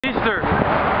Meester.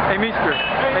 Hey, Meester.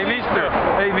 Hey, Meester.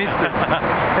 Hey, Meester.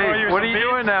 Hey, what are you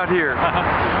doing out here?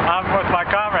 I'm with my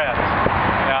comrades.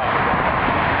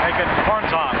 Yeah. Making horn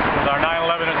songs with our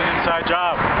 9/11 is an inside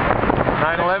job.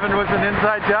 9/11 was an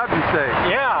inside job, you say?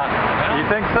 Yeah. You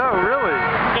think so? Really?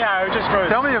 Yeah, it just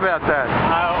goes. Tell me about that.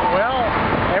 Well,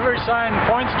 every sign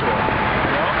points to it.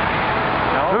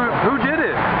 You know? Who did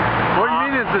it? What do you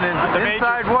mean it's an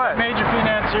inside what? The major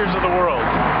financiers of the world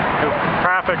who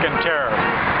traffic in terror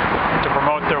to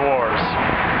promote their wars.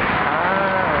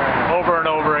 Over and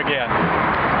over again.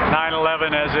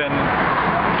 9/11 as in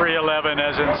 3/11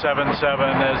 as in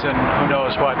 7/7 as in who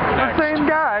knows what next. The same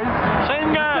guys.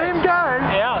 Same guys. Same guys.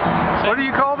 Yeah. What do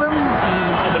you call them?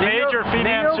 The major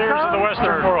financiers of the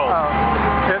Western world.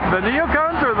 The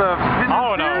neocons or the financiers?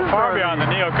 Oh no, far beyond the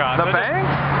neocons. The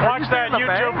banks? Watch that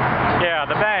YouTube. Yeah,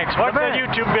 the banks. Watch that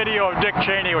YouTube video of Dick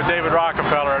Cheney with David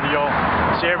Rockefeller, and you'll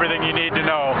see everything you need to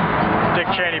know. Dick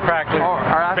Cheney practically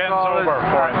bends over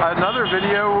for him. Another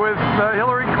video with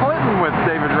Hillary Clinton with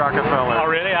David Rockefeller. Oh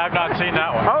really? I've not seen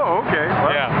that one. Oh, okay.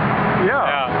 Well, yeah.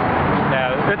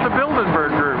 It's a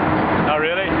Bilderberg group. Oh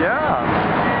really? Yeah.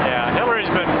 Yeah. Hillary's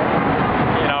been,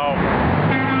 you know,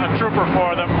 a trooper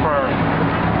for them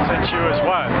since she was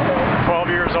what, 12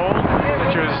 years old?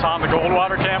 She was on the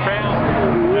Goldwater campaign.